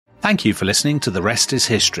Thank you for listening to The Rest is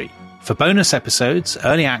History. For bonus episodes,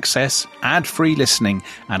 early access, ad-free listening,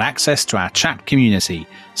 and access to our chat community,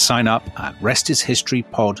 sign up at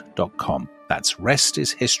restishistorypod.com. That's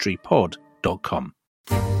restishistorypod.com.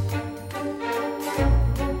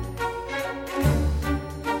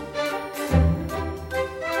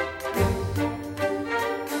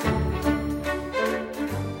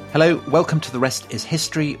 Hello, welcome to The Rest is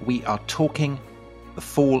History. We are talking the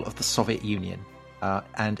fall of the Soviet Union.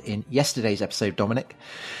 And in yesterday's episode, Dominic,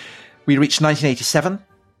 we reached 1987,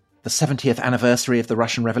 the 70th anniversary of the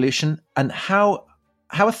Russian Revolution. And how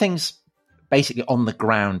are things basically on the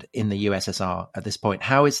ground in the USSR at this point?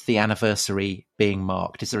 How is the anniversary being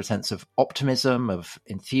marked? Is there a sense of optimism, of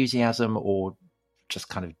enthusiasm, or just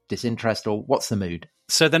kind of disinterest, or what's the mood?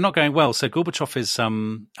 So they're not going well. So Gorbachev is,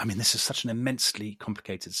 this is such an immensely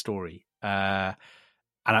complicated story.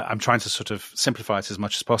 And I'm trying to sort of simplify it as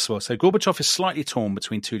much as possible. So Gorbachev is slightly torn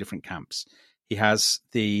between two different camps. He has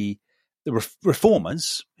the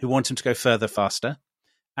reformers who want him to go further, faster,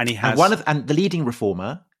 and he has and the leading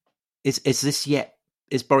reformer is Boris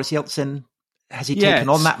Yeltsin. Has he taken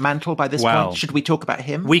on that mantle by this point? Should we talk about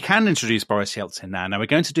him? We can introduce Boris Yeltsin now. Now, we're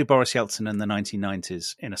going to do Boris Yeltsin in the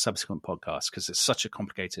 1990s in a subsequent podcast because it's such a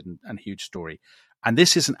complicated and huge story. And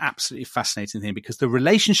this is an absolutely fascinating thing because the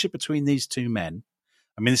relationship between these two men,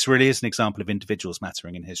 I mean, this really is an example of individuals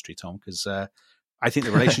mattering in history, Tom, because I think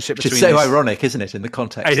the relationship between... It's so ironic, isn't it, in the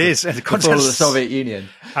context it is, in the context of the Soviet Union.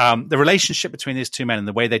 The relationship between these two men and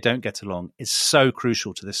the way they don't get along is so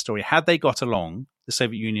crucial to this story. Had they got along, the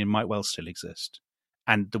Soviet Union might well still exist.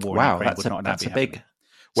 And the war in Ukraine would not now be happening.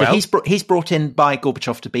 So he's brought in by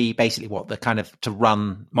Gorbachev to be basically to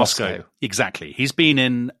run Moscow. Exactly. He's been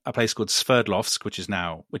in a place called Sverdlovsk, which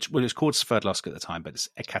was called Sverdlovsk at the time, but it's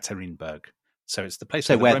Ekaterinburg. So it's the place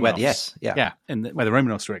where the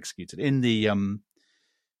Romanovs were executed in the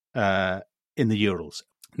Urals.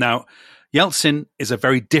 Now, Yeltsin is a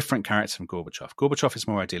very different character from Gorbachev. Gorbachev is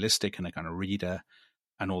more idealistic and a kind of reader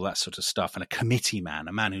and all that sort of stuff, and a committee man,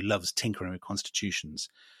 a man who loves tinkering with constitutions.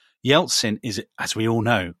 Yeltsin is, as we all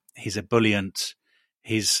know, he's ebullient.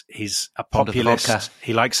 He's a populist.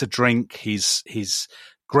 He likes a drink. He's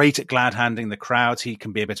great at glad handing the crowd. He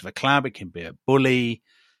can be a bit of a clown. He can be a bully.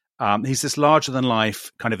 He's this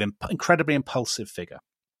larger-than-life, kind of incredibly impulsive figure.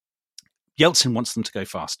 Yeltsin wants them to go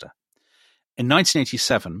faster. In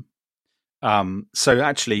 1987, so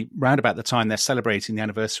actually, round about the time they're celebrating the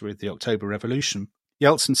anniversary of the October Revolution,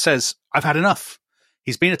 Yeltsin says, I've had enough.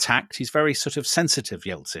 He's been attacked. He's very sort of sensitive,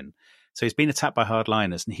 Yeltsin. So he's been attacked by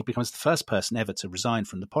hardliners, and he becomes the first person ever to resign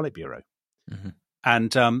from the Politburo. Mm-hmm.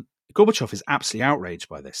 And Gorbachev is absolutely outraged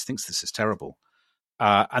by this, thinks this is terrible.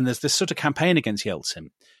 And there's this sort of campaign against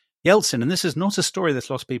Yeltsin. Yeltsin, and this is not a story that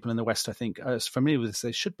a lot of people in the West, I think, are as familiar with as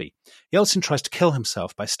they should be. Yeltsin tries to kill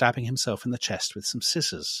himself by stabbing himself in the chest with some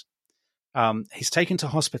scissors. He's taken to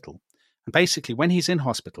hospital. And basically, when he's in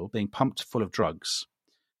hospital, being pumped full of drugs,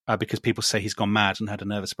 because people say he's gone mad and had a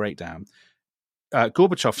nervous breakdown,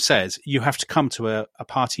 Gorbachev says, you have to come to a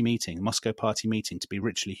party meeting, a Moscow party meeting, to be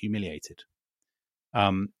ritually humiliated.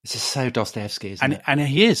 This is so Dostoevsky, isn't it? And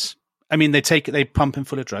he is. I mean, they pump him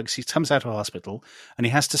full of drugs. He comes out of hospital and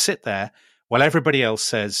he has to sit there while everybody else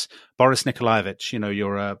says, Boris Nikolaevich,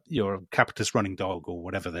 you're a capitalist running dog or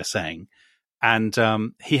whatever they're saying. And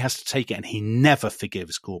he has to take it, and he never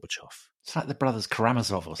forgives Gorbachev. It's like the brothers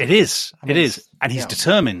Karamazov or something. It is. It is. And he's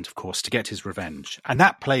determined, of course, to get his revenge. And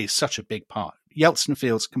that plays such a big part. Yeltsin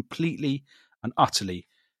feels completely and utterly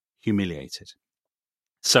humiliated.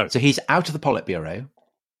 So he's out of the Politburo.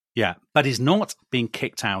 Yeah, but he's not being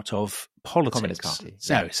kicked out of politics. Communist Party.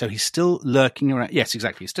 So he's still lurking around. Yes,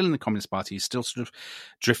 exactly. He's still in the Communist Party. He's still sort of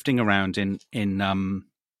drifting around in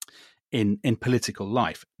political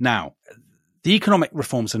life. Now, the economic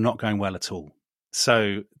reforms are not going well at all.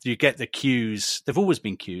 So you get the queues. They've always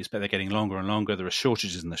been queues, but they're getting longer and longer. There are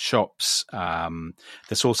shortages in the shops.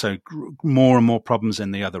 There's also more and more problems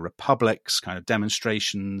in the other republics, kind of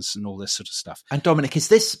demonstrations and all this sort of stuff. And Dominic, is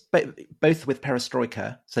this both with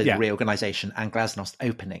Perestroika, so the reorganization, and Glasnost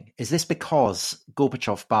opening, is this because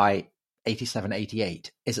Gorbachev by 87,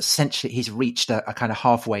 88 is essentially, he's reached a kind of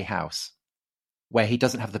halfway house where he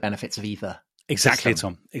doesn't have the benefits of either? Exactly,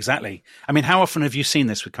 Tom. Exactly. I mean, how often have you seen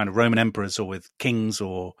this with kind of Roman emperors or with kings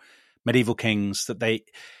or medieval kings that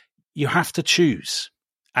you have to choose?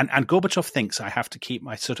 And Gorbachev thinks I have to keep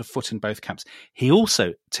my sort of foot in both camps. He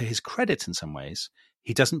also, to his credit in some ways,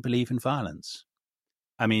 he doesn't believe in violence.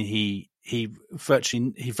 I mean, he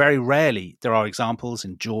very rarely, there are examples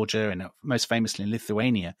in Georgia and most famously in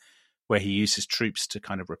Lithuania where he uses troops to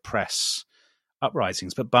kind of repress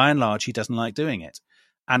uprisings. But by and large, he doesn't like doing it.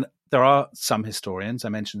 And there are some historians, I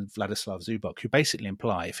mentioned Vladislav Zubok, who basically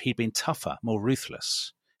imply if he'd been tougher, more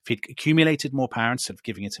ruthless, if he'd accumulated more power instead of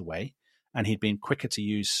giving it away, and he'd been quicker to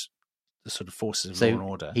use the sort of forces of law and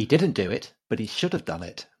order. He didn't do it, but he should have done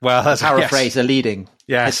it. Well, to paraphrase a leading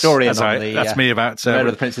historian on the that's me about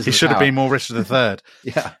the Princes he of should Power. have been more Richard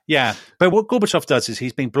III. Yeah. But what Gorbachev does is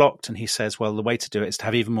he's being blocked, and he says, well, the way to do it is to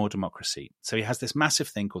have even more democracy. So he has this massive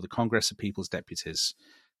thing called the Congress of People's Deputies,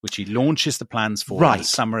 which he launches the plans for in the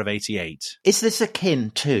summer of 88. Is this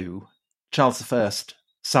akin to Charles I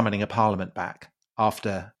summoning a parliament back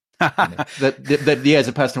after the years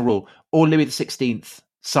of personal rule, or Louis XVI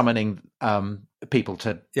summoning people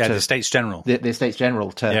to the States General, the States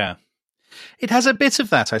General to It has a bit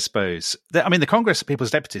of that, I suppose. The Congress of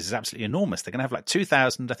People's Deputies is absolutely enormous. They're going to have like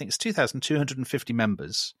 2,000, I think it's 2,250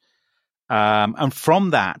 members, and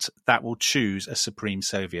from that will choose a Supreme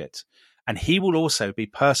Soviet, and he will also be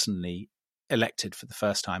personally elected for the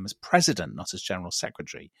first time as president, not as general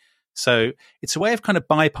secretary. So it's a way of kind of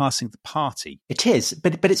bypassing the party. It is,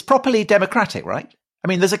 but it's properly democratic, right? I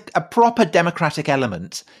mean, there's a proper democratic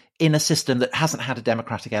element in a system that hasn't had a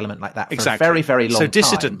democratic element like that for a very, very long time. So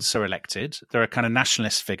dissidents are elected. There are kind of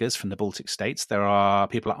nationalist figures from the Baltic states. There are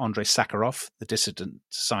people like Andrei Sakharov, the dissident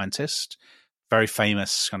scientist, very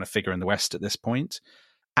famous kind of figure in the West at this point.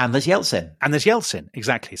 And there's Yeltsin.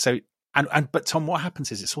 Exactly. So, but Tom, what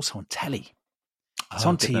happens is it's also on telly. It's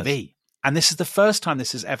on TV. And this is the first time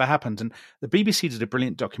this has ever happened. And the BBC did a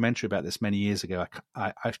brilliant documentary about this many years ago.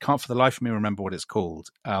 I can't for the life of me remember what it's called.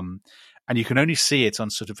 And you can only see it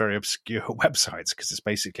on sort of very obscure websites because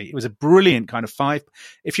it was a brilliant kind of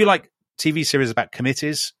if you like TV series about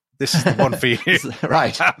committees, this is the one for you.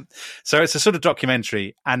 Right. So it's a sort of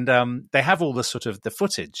documentary, and they have all the sort of the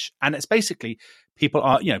footage. And it's basically people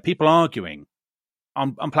arguing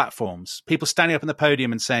on platforms, people standing up on the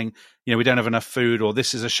podium and saying, we don't have enough food, or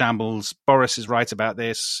this is a shambles. Boris is right about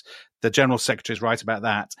this. The general secretary is right about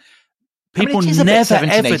that. People never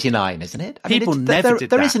 1789, isn't it? People never did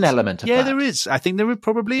that. There is an element of that. Yeah, there is. I think there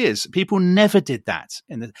probably is. People never did that.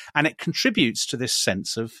 And it contributes to this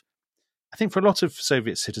sense of, I think for a lot of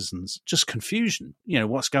Soviet citizens, just confusion.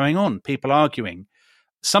 What's going on? People arguing.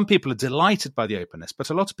 Some people are delighted by the openness, but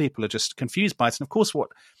a lot of people are just confused by it. And of course,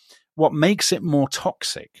 what makes it more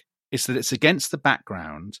toxic is that it's against the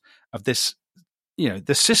background of this,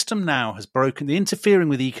 the system now has broken, the interfering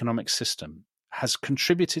with the economic system has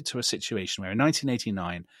contributed to a situation where in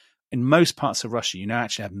 1989, in most parts of Russia, you now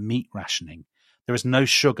actually have meat rationing. There is no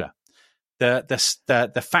sugar.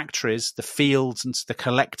 The factories, the fields and the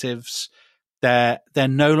collectives, they're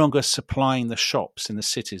no longer supplying the shops in the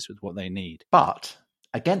cities with what they need. But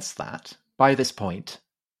against that, by this point,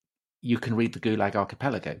 you can read the Gulag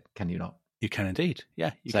Archipelago, can you not? You can indeed.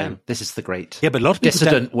 Yeah, you can. This is the great but a lot of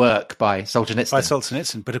dissident work by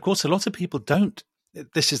Solzhenitsyn. But of course, a lot of people don't.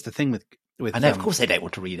 This is the thing with and of course they don't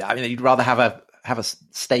want to read it. I mean, you'd rather have a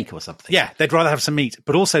steak or something. Yeah, they'd rather have some meat.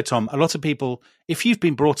 But also, Tom, a lot of people, if you've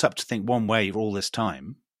been brought up to think one way all this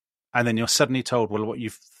time, and then you're suddenly told, well, what you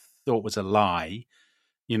thought was a lie,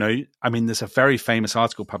 there's a very famous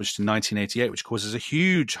article published in 1988, which causes a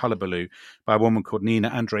huge hullabaloo by a woman called Nina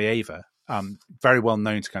Andreeva, very well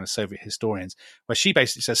known to kind of Soviet historians, where she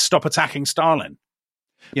basically says, stop attacking Stalin.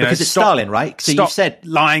 Because it's Stalin, right? So stop you said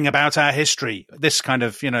lying about our history. This kind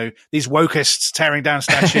of, these wokists tearing down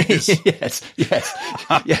statues. yes.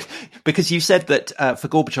 Because you said that for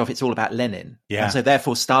Gorbachev, it's all about Lenin. Yeah. And so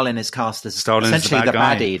therefore Stalin is cast as Stalin essentially the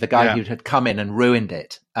baddie, the guy who had come in and ruined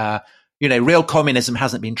it. Real communism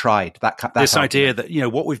hasn't been tried. This idea that,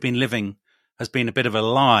 what we've been living has been a bit of a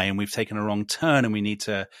lie and we've taken a wrong turn and we need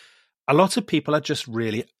to. A lot of people are just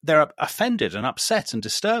they're offended and upset and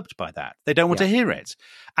disturbed by that. They don't want to hear it.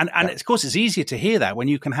 And of course, it's easier to hear that when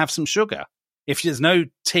you can have some sugar. If there's no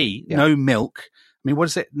tea, no milk. I mean, what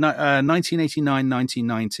is it? 1989,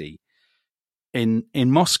 1990.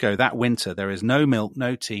 In Moscow that winter, there is no milk,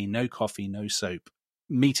 no tea, no coffee, no soap.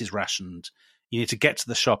 Meat is rationed. You need to get to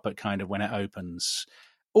the shop at kind of when it opens.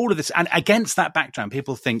 All of this. And against that background,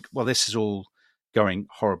 people think, well, this is all going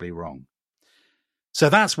horribly wrong. So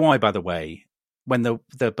that's why, by the way, when the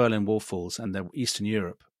Berlin Wall falls and the Eastern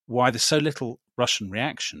Europe, why there's so little Russian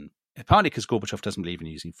reaction. Partly because Gorbachev doesn't believe in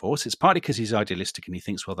using force. It's partly because he's idealistic and he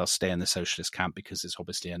thinks, well, they'll stay in the socialist camp because it's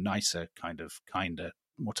obviously a nicer, kinder,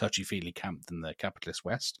 more touchy-feely camp than the capitalist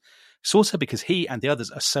West. It's also because he and the others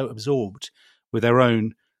are so absorbed with their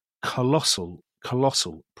own colossal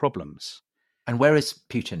problems. And where is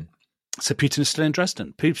Putin? So Putin is still in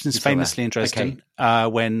Dresden. Putin's famously in Dresden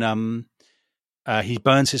when he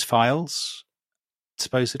burns his files,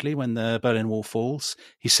 supposedly, when the Berlin Wall falls.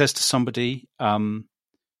 He says to somebody,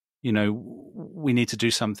 we need to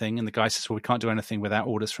do something. And the guy says, well, we can't do anything without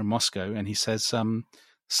orders from Moscow. And he says some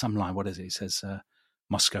line, what is it? He says,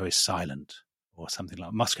 Moscow is silent, or something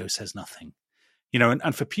like Moscow says nothing.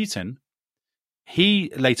 And for Putin,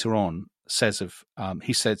 he later on says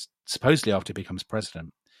he says, supposedly after he becomes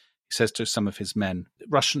president, he says to some of his men,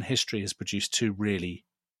 Russian history has produced two really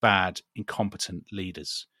bad, incompetent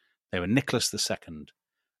leaders. They were Nicholas II and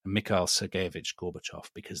Mikhail Sergeyevich Gorbachev,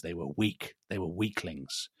 because they were weak. They were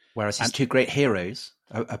weaklings. Whereas his two great heroes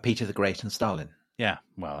are Peter the Great and Stalin. Yeah,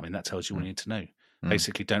 well, I mean, that tells you all you need to know.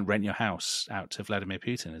 Basically, don't rent your house out to Vladimir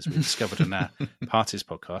Putin, as we discovered in our Parties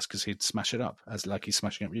podcast, because he'd smash it up, as like he's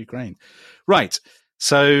smashing up Ukraine. Right,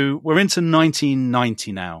 so we're into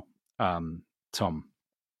 1990 now, Tom.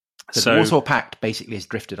 So the Warsaw Pact basically has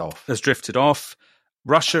drifted off.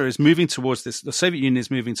 Russia is moving towards this. The Soviet Union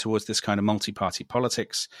is moving towards this kind of multi-party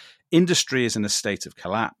politics. Industry is in a state of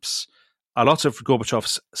collapse. A lot of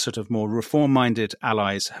Gorbachev's sort of more reform-minded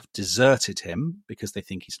allies have deserted him because they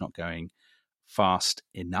think he's not going fast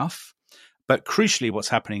enough. But crucially, what's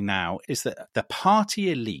happening now is that the party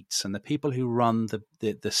elites and the people who run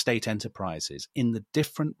the state enterprises in the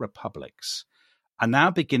different republics are now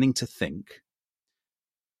beginning to think,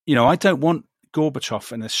 I don't want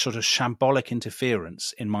Gorbachev and a sort of shambolic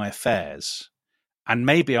interference in my affairs, and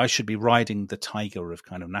maybe I should be riding the tiger of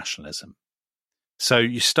kind of nationalism. So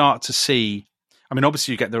you start to see,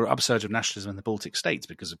 obviously you get the upsurge of nationalism in the Baltic states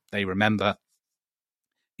because they remember,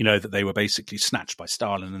 that they were basically snatched by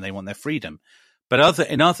Stalin and they want their freedom. But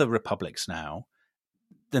in other republics now,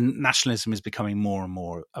 the nationalism is becoming more and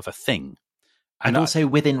more of a thing. And also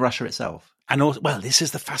within Russia itself. And also, well, this is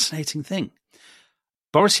the fascinating thing.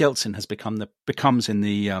 Boris Yeltsin becomes in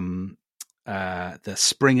the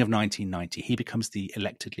spring of 1990, he becomes the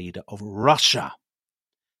elected leader of Russia.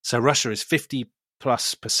 So Russia is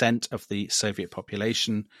 50+% of the Soviet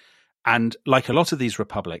population. And like a lot of these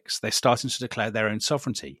republics, they're starting to declare their own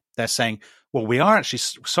sovereignty. They're saying, well, we are actually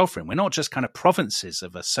sovereign. We're not just kind of provinces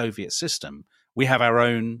of a Soviet system. We have our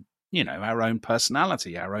own, our own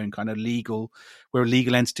personality, our own kind of we're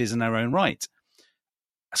legal entities in our own right.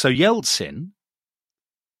 So Yeltsin,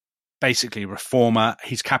 basically reformer,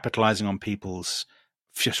 he's capitalizing on people's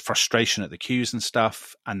frustration at the queues and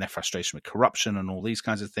stuff, and their frustration with corruption and all these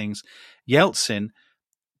kinds of things. Yeltsin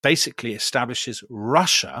basically establishes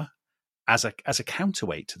Russia as a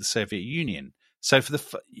counterweight to the Soviet Union. So for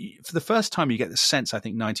the first time, you get this sense, I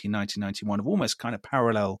think, 1990-91 of almost kind of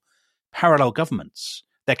parallel governments.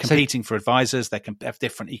 They're competing for advisors. They can have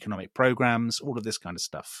different economic programs, all of this kind of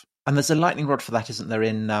stuff. And there's a lightning rod for that, isn't there,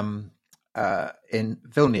 in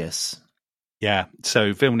Vilnius? Yeah.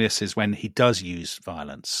 So Vilnius is when he does use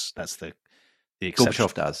violence. That's the exception.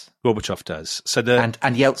 Gorbachev does. So and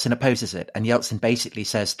Yeltsin opposes it. And Yeltsin basically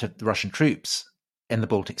says to the Russian troops in the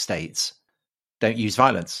Baltic states, don't use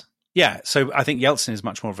violence. Yeah. So I think Yeltsin is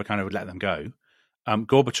much more of a kind of let them go.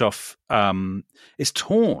 Gorbachev is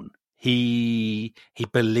torn. He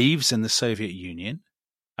believes in the Soviet Union.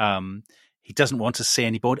 He doesn't want to see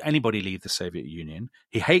anybody leave the Soviet Union.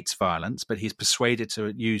 He hates violence, but he's persuaded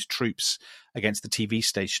to use troops against the TV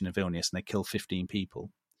station in Vilnius, and they kill 15 people.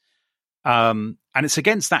 And it's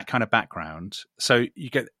against that kind of background. So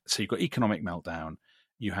you've got economic meltdown.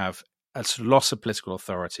 You have a sort of loss of political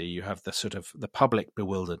authority. You have the sort of the public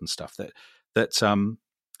bewildered and stuff that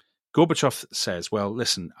Gorbachev says, well,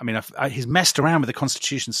 listen, he's messed around with the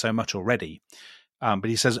Constitution so much already. But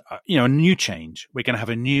he says, a new change. We're going to have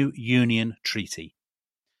a new union treaty.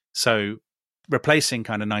 So replacing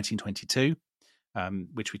kind of 1922,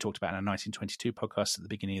 which we talked about in our 1922 podcast at the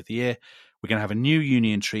beginning of the year, we're going to have a new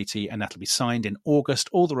union treaty, and that'll be signed in August.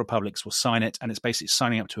 All the republics will sign it, and it's basically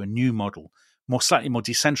signing up to a new model, slightly more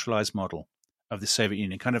decentralized model of the Soviet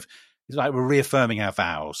Union. Kind of, it's like we're reaffirming our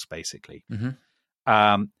vows, basically. Mm-hmm.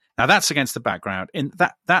 Now that's against the background. In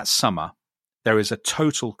that summer, there is a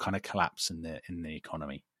total kind of collapse in the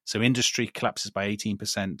economy. So industry collapses by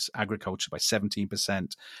 18%, agriculture by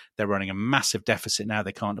 17%. They're running a massive deficit now.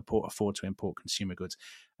 They can't afford to import consumer goods.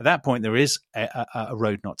 At that point, there is a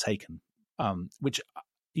road not taken, which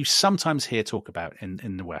you sometimes hear talk about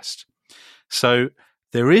in the West. So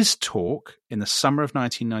there is talk in the summer of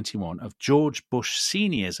 1991 of George Bush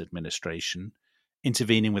Sr.'s administration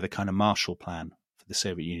intervening with a kind of Marshall Plan for the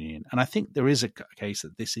Soviet Union. And I think there is a case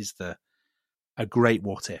that this is a great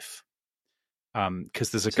what if.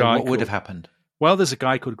 Because there's a guy. What would have happened? Well, there's a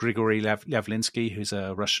guy called Grigory Yavlinsky, who's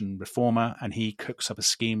a Russian reformer, and he cooks up a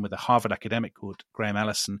scheme with a Harvard academic called Graham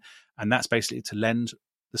Allison, and that's basically to lend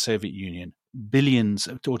the Soviet Union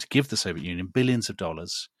to give the Soviet Union billions of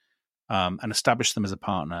dollars, and establish them as a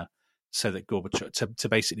partner, so that Gorbachev to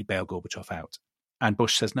basically bail Gorbachev out. And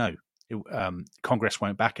Bush says no. Congress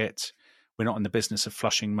won't back it. We're not in the business of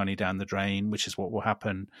flushing money down the drain, which is what will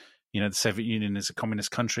happen. The Soviet Union is a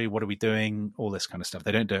communist country. What are we doing? All this kind of stuff.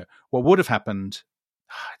 They don't do it. What would have happened,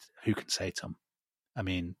 who can say, Tom? I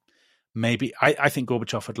mean, maybe I think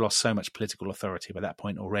Gorbachev had lost so much political authority by that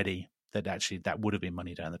point already that actually that would have been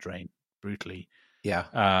money down the drain, brutally.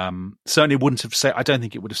 Yeah. Certainly wouldn't have saved. I don't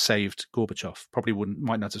think it would have saved Gorbachev. Probably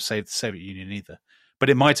might not have saved the Soviet Union either. But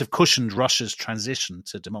it might have cushioned Russia's transition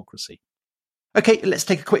to democracy. Okay, let's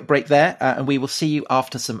take a quick break there, and we will see you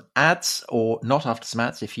after some ads, or not after some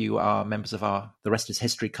ads if you are members of The Rest is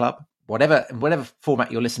History Club. Whatever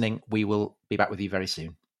format you're listening, we will be back with you very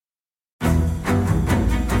soon.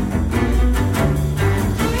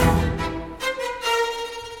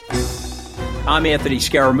 I'm Anthony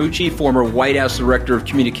Scaramucci, former White House Director of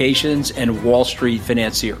Communications and Wall Street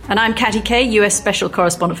financier. And I'm Katty Kay, US Special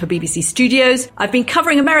Correspondent for BBC Studios. I've been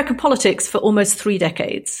covering American politics for almost 3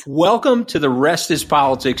 decades. Welcome to The Rest is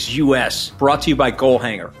Politics US, brought to you by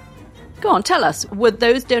Goalhanger. Go on, tell us, were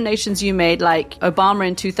those donations you made, like Obama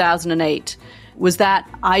in 2008, was that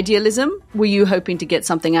idealism? Were you hoping to get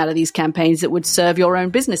something out of these campaigns that would serve your own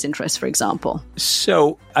business interests, for example?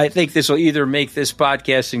 So I think this will either make this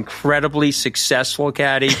podcast incredibly successful,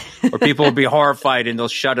 Katty, or people will be horrified and they'll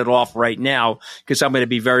shut it off right now because I'm going to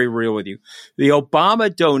be very real with you. The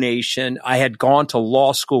Obama donation, I had gone to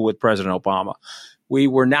law school with President Obama. We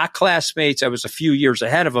were not classmates. I was a few years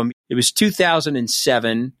ahead of him. It was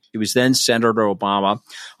 2007. He was then Senator Obama.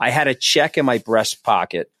 I had a check in my breast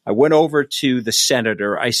pocket. I went over to the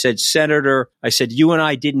senator. I said, Senator, you and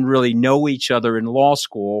I didn't really know each other in law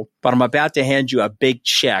school, but I'm about to hand you a big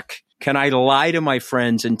check. Can I lie to my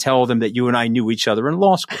friends and tell them that you and I knew each other in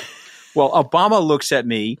law school? Well, Obama looks at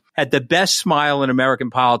me, had the best smile in American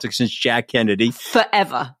politics since Jack Kennedy.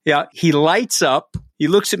 Forever. Yeah. He lights up. He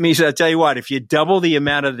looks at me and says, I'll tell you what, if you double the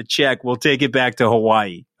amount of the check, we'll take it back to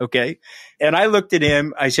Hawaii. Okay. And I looked at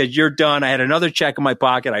him. I said, you're done. I had another check in my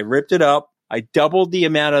pocket. I ripped it up. I doubled the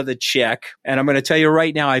amount of the check. And I'm going to tell you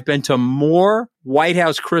right now, I've been to more White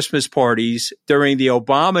House Christmas parties during the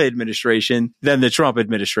Obama administration than the Trump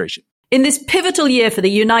administration. In this pivotal year for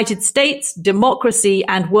the United States, democracy,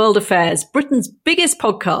 and world affairs, Britain's biggest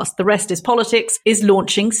podcast, The Rest is Politics, is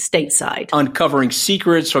launching stateside. Uncovering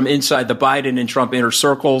secrets from inside the Biden and Trump inner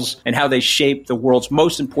circles and how they shape the world's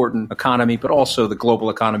most important economy, but also the global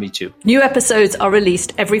economy too. New episodes are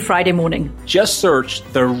released every Friday morning. Just search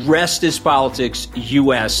The Rest is Politics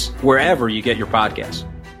US wherever you get your podcasts.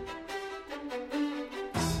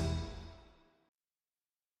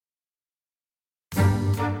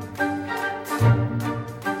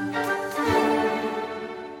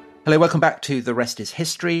 Hello, welcome back to The Rest is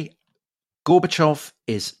History. Gorbachev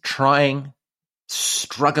is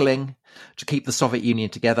struggling to keep the Soviet Union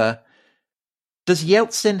together. Does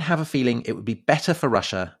Yeltsin have a feeling it would be better for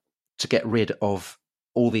Russia to get rid of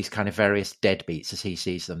all these kind of various deadbeats, as he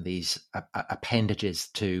sees them, these appendages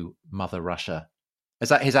to Mother Russia? Is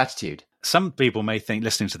that his attitude? Some people may think,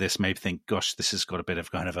 listening to this, may think, gosh, this has got a bit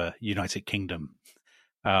of kind of a United Kingdom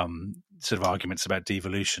sort of arguments about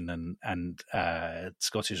devolution and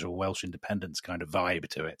Scottish or Welsh independence kind of vibe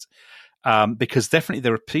to it. Because definitely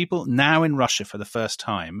there are people now in Russia for the first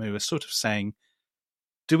time who are sort of saying,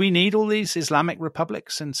 do we need all these Islamic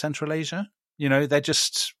republics in Central Asia? They're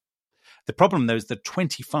just... The problem, though, is that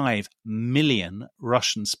 25 million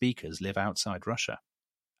Russian speakers live outside Russia.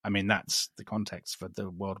 I mean, that's the context for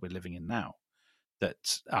the world we're living in now. That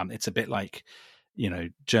it's a bit like,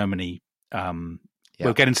 Germany...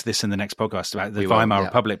 We'll get into this in the next podcast about the Weimar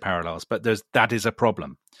Republic parallels, but that is a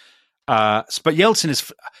problem. But Yeltsin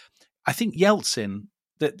is, I think Yeltsin,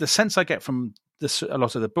 the sense I get from a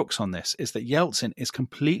lot of the books on this is that Yeltsin is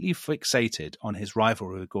completely fixated on his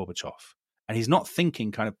rivalry with Gorbachev. And he's not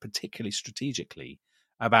thinking kind of particularly strategically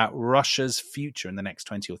about Russia's future in the next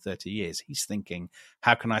 20 or 30 years. He's thinking,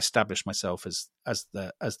 how can I establish myself as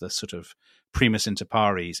the sort of primus inter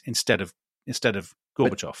pares instead of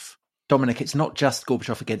Gorbachev? Dominic, it's not just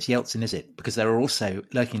Gorbachev against Yeltsin, is it? Because there are also,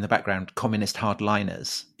 lurking in the background, communist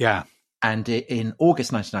hardliners. Yeah. And in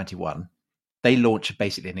August 1991, they launched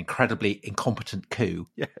basically an incredibly incompetent coup.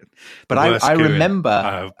 Yeah. But I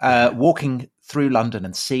remember walking through London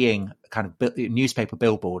and seeing a kind of newspaper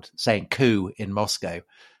billboard saying coup in Moscow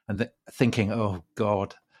and thinking, oh,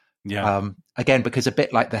 God. Yeah. Again, because a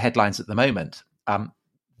bit like the headlines at the moment,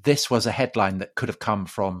 this was a headline that could have come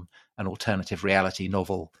from an alternative reality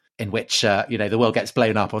novel in which, the world gets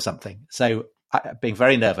blown up or something. So being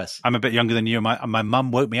very nervous. I'm a bit younger than you. My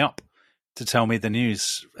mum woke me up to tell me the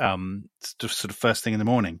news sort of first thing in the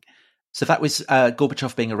morning. So that was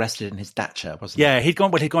Gorbachev being arrested in his dacha, wasn't it? Yeah, he'd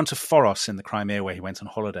gone to Foros in the Crimea where he went on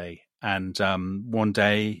holiday. And one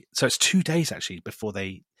day, so it's 2 days actually before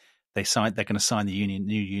they signed, they're going to sign the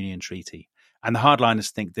new union treaty. And the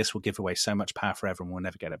hardliners think this will give away so much power forever and we'll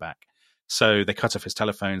never get it back. So they cut off his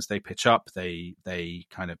telephones, they pitch up, they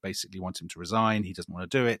kind of basically want him to resign. He doesn't want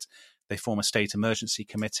to do it. They form a state emergency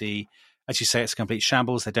committee. As you say, it's a complete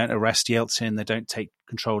shambles. They don't arrest Yeltsin. They don't take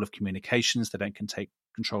control of communications. They don't take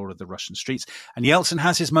control of the Russian streets. And Yeltsin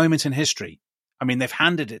has his moment in history. I mean, they've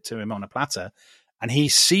handed it to him on a platter. And he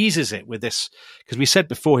seizes it with this, because we said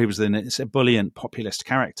before he was this ebullient populist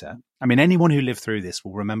character. I mean, anyone who lived through this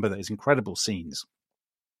will remember those incredible scenes.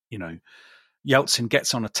 You know, Yeltsin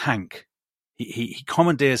gets on a tank. He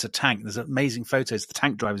commandeers a tank. There's amazing photos. The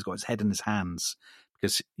tank driver's got his head in his hands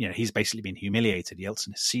because, you know, he's basically been humiliated.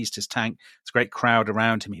 Yeltsin has seized his tank. There's a great crowd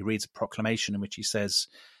around him. He reads a proclamation in which he says,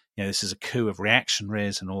 you know, this is a coup of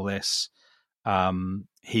reactionaries and all this.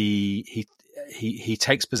 He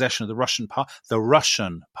takes possession of the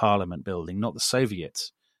Russian Parliament building, not the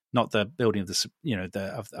Soviet, not the building of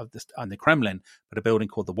the Kremlin, but a building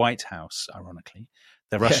called the White House. Ironically,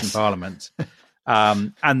 the Russian Parliament.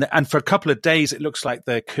 And for a couple of days, it looks like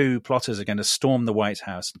the coup plotters are going to storm the White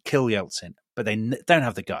House and kill Yeltsin, but they don't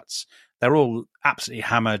have the guts. They're all absolutely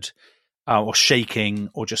hammered or shaking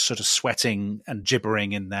or just sort of sweating and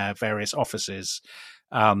gibbering in their various offices.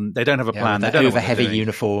 They don't have a plan. They don't over heavy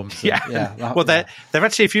uniforms. Well, they're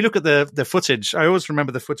actually, if you look at the footage, I always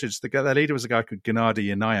remember the footage. Their leader was a guy called Gennady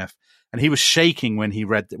Yanayev, and he was shaking when he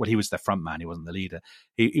read. Well, he was their front man. He wasn't the leader.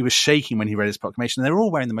 He was shaking when he read his proclamation. They were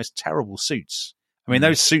all wearing the most terrible suits. I mean,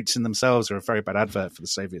 those suits in themselves are a very bad advert for the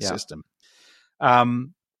Soviet system.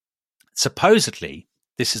 Supposedly,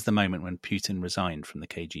 this is the moment when Putin resigned from the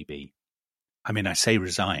KGB. I mean, I say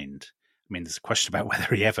resigned. I mean, there's a question about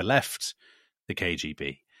whether he ever left the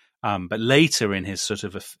KGB. But later in his sort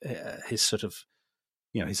of,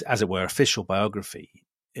 you know, his, as it were, official biography,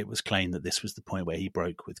 it was claimed that this was the point where he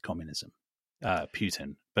broke with communism,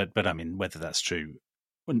 Putin. But I mean, whether that's true,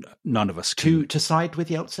 none of us can. To side with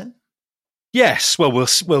Yeltsin? Yes. Well,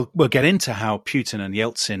 we'll get into how Putin and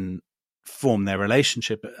Yeltsin form their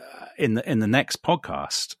relationship in the next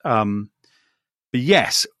podcast. But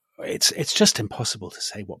yes, it's just impossible to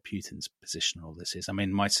say what Putin's position on all this is. I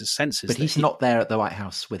mean, my sense is, but he's not there at the White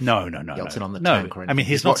House with Yeltsin on the tank. I mean,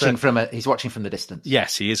 he's watching from the distance.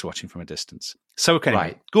 Yes, he is watching from a distance. So, okay,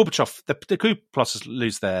 right. Gorbachev, the coup plotters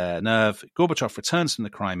lose their nerve. Gorbachev returns from the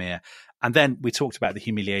Crimea, and then we talked about the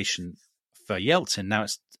humiliation for Yeltsin. Now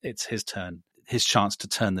it's his turn, his chance to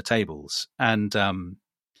turn the tables, and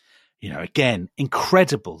you know, again,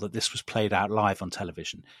 incredible that this was played out live on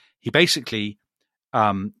television. He basically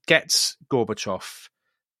gets Gorbachev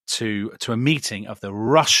to a meeting of the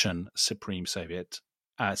Russian Supreme Soviet,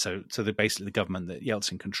 so basically the government that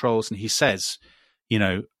Yeltsin controls, and he says, you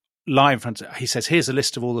know, live in front of, he says, here's a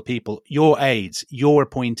list of all the people, your aides, your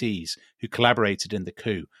appointees who collaborated in the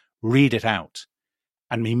coup, read it out.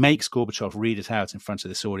 And he makes Gorbachev read it out in front of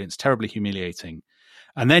this audience, terribly humiliating.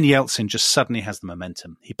 And then Yeltsin just suddenly has the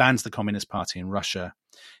momentum. He bans the Communist Party in Russia.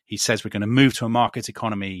 He says, we're going to move to a market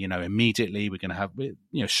economy, you know, immediately. We're going to have, you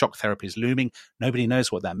know, shock therapy is looming. Nobody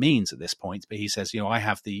knows what that means at this point. But he says, you know, I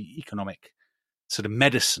have the economic sort of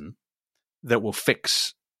medicine that will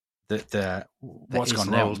fix what's gone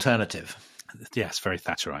wrong. Alternative. Yes, very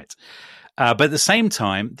Thatcherite. But at the same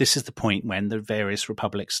time, this is the point when the various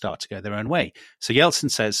republics start to go their own way. So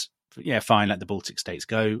Yeltsin says, yeah, fine, let the Baltic states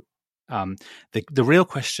go. The real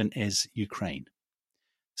question is Ukraine.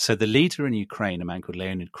 So the leader in Ukraine, a man called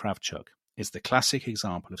Leonid Kravchuk, is the classic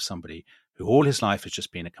example of somebody who all his life has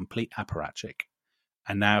just been a complete apparatchik.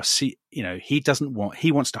 And now, he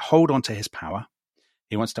wants to hold on to his power.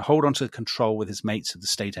 He wants to hold on to control with his mates of the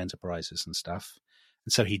state enterprises and stuff.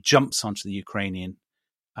 And so he jumps onto the Ukrainian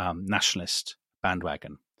nationalist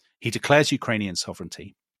bandwagon. He declares Ukrainian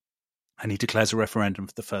sovereignty, and he declares a referendum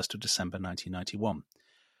for the 1st of December 1991.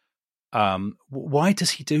 Why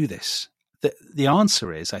does he do this? The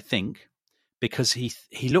answer is, I think, because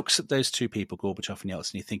he looks at those two people, Gorbachev and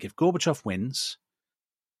Yeltsin. You think if Gorbachev wins,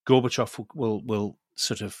 Gorbachev will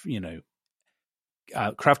sort of, you know,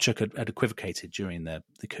 Kravchuk had equivocated during the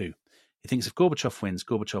coup. He thinks if Gorbachev wins,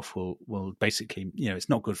 Gorbachev will basically, you know, it's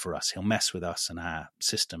not good for us. He'll mess with us and our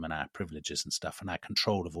system and our privileges and stuff and our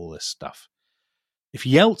control of all this stuff. If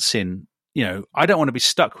Yeltsin, you know, I don't want to be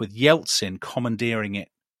stuck with Yeltsin commandeering it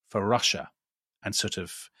for Russia and sort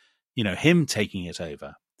of, you know, him taking it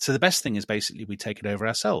over. So the best thing is basically we take it over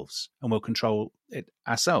ourselves and we'll control it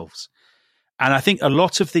ourselves. And I think a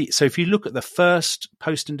lot of so if you look at the first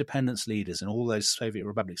post-independence leaders in all those Soviet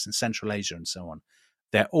republics in Central Asia and so on,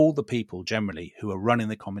 They're all the people generally who are running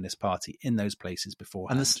the Communist Party in those places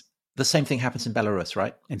beforehand. And the same thing happens in Belarus,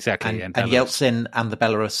 right? Exactly. And Yeltsin and the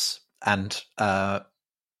Belarus and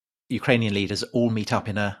Ukrainian leaders all meet up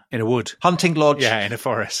in a wood hunting lodge. Yeah, in a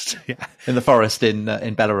forest. Yeah, in the forest in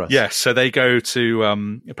Belarus. Yeah, so they go to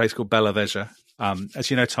a place called Belavezha. As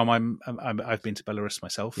you know, Tom, I've been to Belarus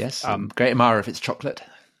myself. Yes, great admirer of its chocolate.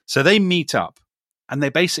 So they meet up, and they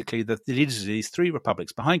basically the leaders of these three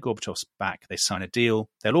republics behind Gorbachev's back. They sign a deal.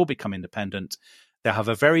 They'll all become independent. They'll have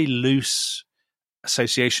a very loose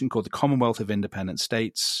association called the Commonwealth of Independent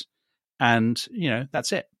States, and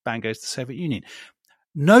that's it. Bang goes the Soviet Union.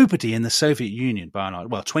 Nobody in the Soviet Union, by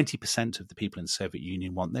and large, 20% of the people in the Soviet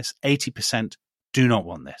Union want this. 80% do not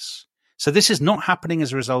want this. So this is not happening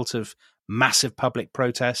as a result of massive public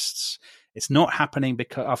protests. It's not happening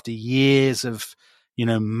because after years of,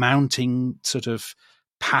 mounting sort of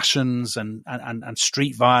passions and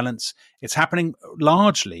street violence. It's happening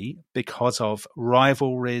largely because of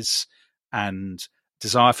rivalries and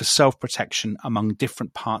desire for self-protection among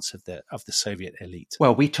different parts of the Soviet elite.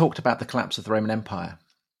 Well, we talked about the collapse of the Roman Empire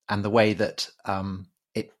and the way that in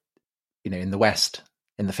the West,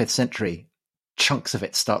 in the 5th century, chunks of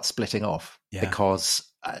it start splitting off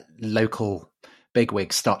because local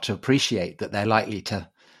bigwigs start to appreciate that they're likely to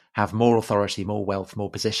have more authority, more wealth, more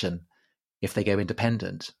position if they go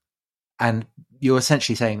independent. And you're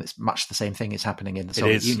essentially saying that much the same thing is happening in the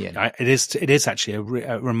Soviet Union. It is actually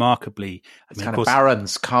a remarkably... It's kind of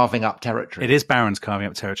barons carving up territory. It is barons carving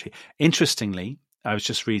up territory. Interestingly, I was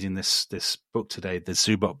just reading this book today, the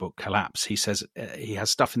Zubov book, Collapse. He says he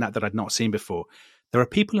has stuff in that I'd not seen before. There are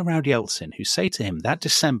people around Yeltsin who say to him that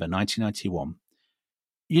December 1991,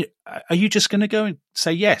 are you just going to go and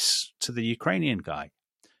say yes to the Ukrainian guy?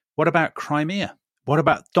 What about Crimea? What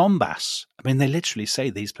about Donbass? I mean, they literally say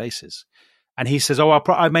these places. And he says,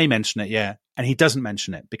 I may mention it, yeah. And he doesn't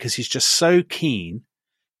mention it because he's just so keen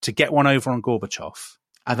to get one over on Gorbachev.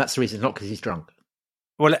 And that's the reason, not because he's drunk.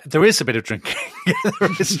 Well, there is a bit of drinking.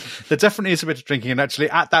 There definitely is a bit of drinking. And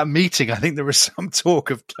actually, at that meeting, I think there was some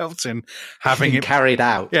talk of Yeltsin having it carried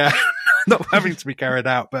out. Yeah, not having to be carried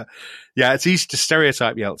out. But yeah, it's easy to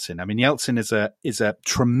stereotype Yeltsin. I mean, Yeltsin is a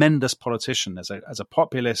tremendous politician, as a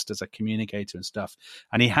populist, as a communicator and stuff.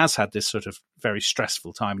 And he has had this sort of very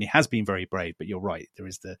stressful time. And he has been very brave. But you're right,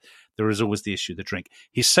 there is always the issue of the drink.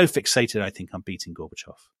 He's so fixated, I think, on beating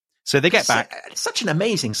Gorbachev. So they get back. It's such an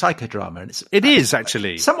amazing psychodrama, and it is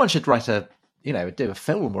actually. Someone should write do a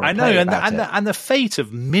film or a I know, play and about the fate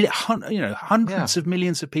of hundreds of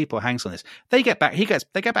millions of people hangs on this. They get back.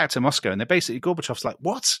 They get back to Moscow, and they basically Gorbachev's like,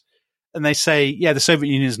 what? And they say, yeah, the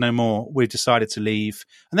Soviet Union is no more. We've decided to leave,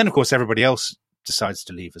 and then of course everybody else decides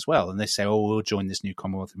to leave as well, and they say, oh, we'll join this new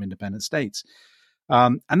Commonwealth of Independent States,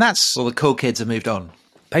 and that's the cool kids have moved on.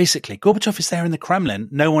 Basically, Gorbachev is there in the Kremlin.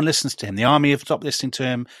 No one listens to him. The army have stopped listening to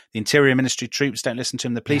him. The Interior Ministry troops don't listen to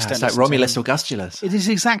him. The police don't listen to him. It's like Romulus Augustulus. It is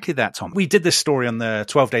exactly that, Tom. We did this story on the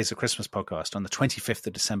 12 Days of Christmas podcast on the 25th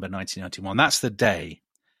of December, 1991. That's the day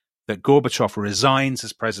that Gorbachev resigns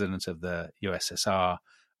as president of the USSR,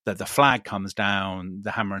 that the flag comes down,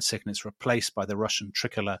 the hammer and sickle is replaced by the Russian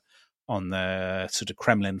tricolour on the sort of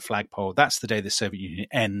Kremlin flagpole. That's the day the Soviet Union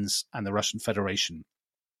ends and the Russian Federation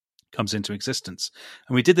comes into existence.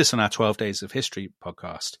 And we did this on our 12 Days of History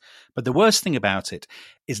podcast. But the worst thing about it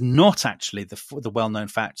is not actually the well-known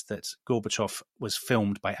fact that Gorbachev was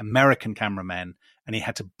filmed by American cameramen and he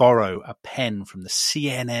had to borrow a pen from the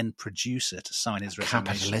CNN producer to sign his resignation.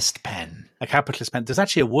 A capitalist pen. There's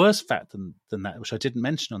actually a worse fact than that, which I didn't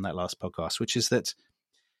mention on that last podcast, which is that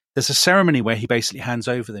there's a ceremony where he basically hands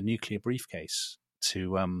over the nuclear briefcase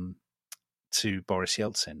to Boris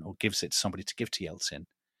Yeltsin, or gives it to somebody to give to Yeltsin.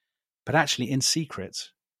 But actually, in secret,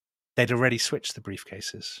 they'd already switched the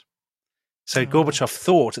briefcases. So Gorbachev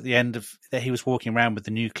thought at the end that he was walking around with the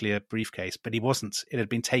nuclear briefcase, but he wasn't. It had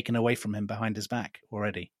been taken away from him behind his back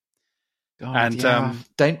already.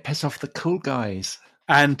 Don't piss off the cool guys.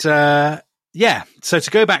 And so to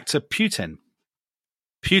go back to Putin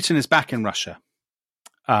is back in Russia.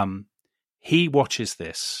 He watches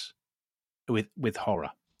this with horror.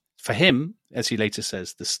 For him, as he later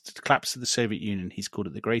says, the collapse of the Soviet Union, he's called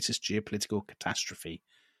it the greatest geopolitical catastrophe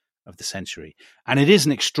of the century. And it is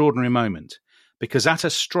an extraordinary moment because at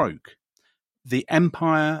a stroke, the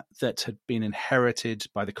empire that had been inherited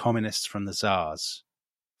by the communists from the Tsars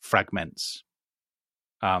fragments.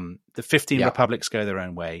 The 15 republics go their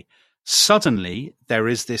own way. Suddenly, there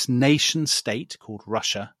is this nation state called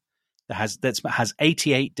Russia that has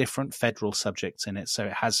 88 different federal subjects in it. So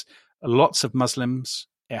it has lots of Muslims.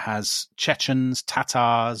 It has Chechens,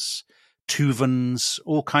 Tatars, Tuvans,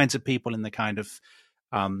 all kinds of people in the kind of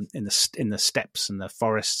in the steppes and the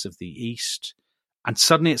forests of the East. And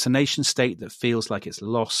suddenly it's a nation state that feels like it's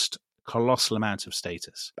lost a colossal amount of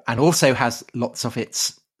status. And also has lots of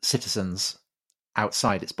its citizens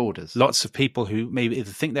outside its borders. Lots of people who maybe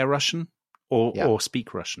either think they're Russian or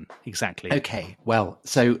speak Russian. Exactly. Okay, well,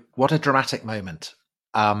 so what a dramatic moment.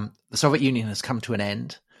 The Soviet Union has come to an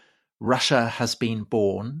end. Russia has been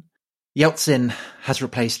born. Yeltsin has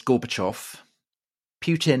replaced Gorbachev.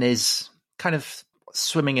 Putin is kind of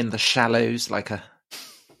swimming in the shallows like a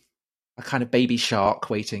kind of baby shark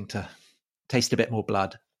waiting to taste a bit more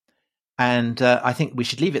blood. And I think we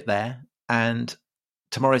should leave it there. And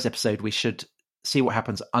tomorrow's episode, we should see what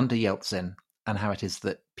happens under Yeltsin and how it is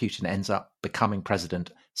that Putin ends up becoming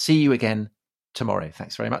president. See you again tomorrow.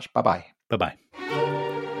 Thanks very much. Bye-bye. Bye-bye.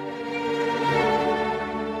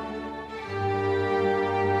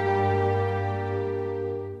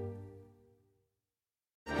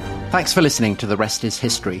 Thanks for listening to The Rest is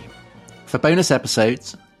History. For bonus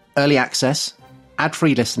episodes, early access,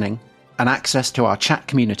 ad-free listening, and access to our chat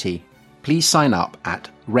community, please sign up at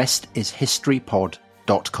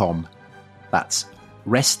restishistorypod.com. That's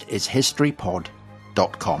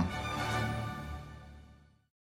restishistorypod.com.